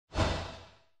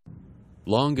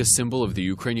Long a symbol of the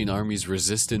Ukrainian army's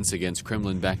resistance against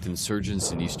Kremlin-backed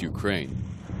insurgents in East Ukraine,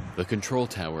 the control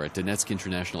tower at Donetsk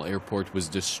International Airport was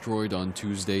destroyed on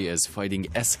Tuesday as fighting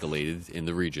escalated in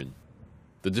the region.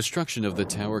 The destruction of the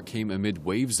tower came amid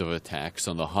waves of attacks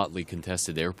on the hotly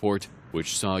contested airport,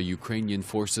 which saw Ukrainian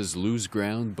forces lose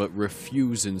ground but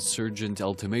refuse insurgent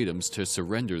ultimatums to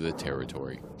surrender the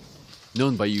territory.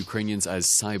 Known by Ukrainians as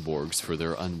cyborgs for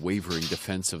their unwavering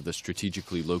defense of the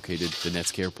strategically located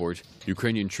Donetsk Airport,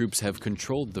 Ukrainian troops have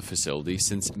controlled the facility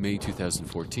since May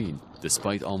 2014,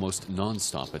 despite almost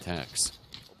non-stop attacks.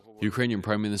 Ukrainian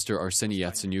Prime Minister Arseniy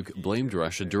Yatsenyuk blamed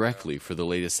Russia directly for the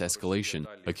latest escalation,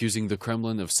 accusing the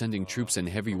Kremlin of sending troops and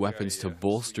heavy weapons to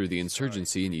bolster the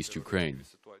insurgency in East Ukraine.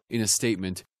 In a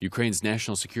statement, Ukraine's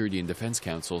National Security and Defense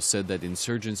Council said that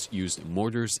insurgents used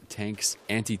mortars, tanks,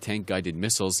 anti-tank guided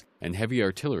missiles, and heavy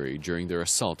artillery during their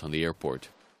assault on the airport.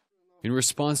 In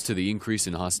response to the increase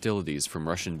in hostilities from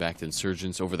Russian-backed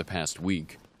insurgents over the past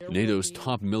week, NATO's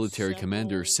top military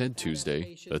commander said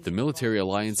Tuesday that the military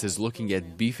alliance is looking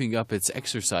at beefing up its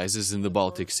exercises in the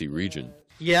Baltic Sea region.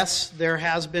 Yes, there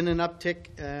has been an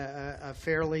uptick, a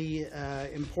fairly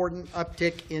important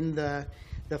uptick in the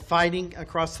fighting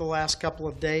across the last couple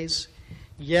of days.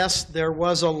 Yes, there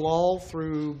was a lull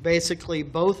through basically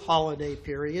both holiday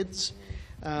periods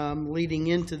leading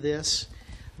into this.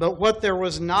 But what there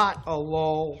was not a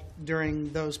lull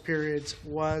during those periods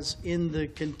was in the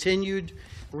continued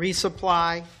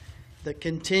resupply, the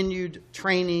continued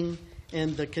training,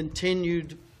 and the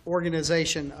continued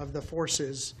organization of the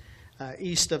forces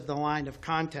east of the line of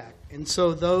contact. And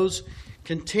so those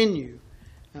continue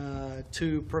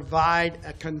to provide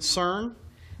a concern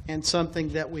and something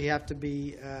that we have to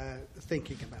be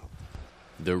thinking about.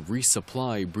 The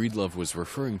resupply Breedlove was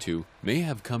referring to may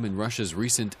have come in Russia's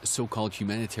recent so-called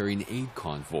humanitarian aid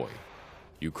convoy.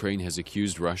 Ukraine has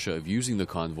accused Russia of using the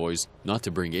convoys not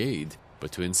to bring aid,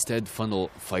 but to instead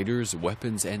funnel fighters,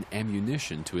 weapons, and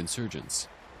ammunition to insurgents.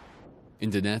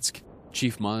 In Donetsk,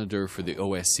 Chief Monitor for the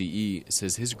OSCE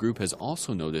says his group has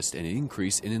also noticed an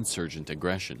increase in insurgent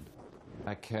aggression.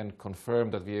 I can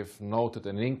confirm that we have noted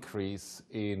an increase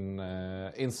in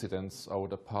incidents over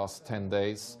the past 10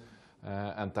 days,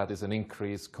 and that is an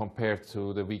increase compared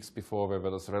to the weeks before where there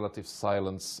was relative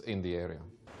silence in the area.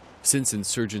 Since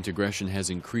insurgent aggression has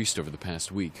increased over the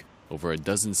past week, over a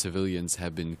dozen civilians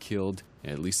have been killed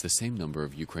and at least the same number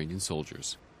of Ukrainian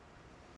soldiers.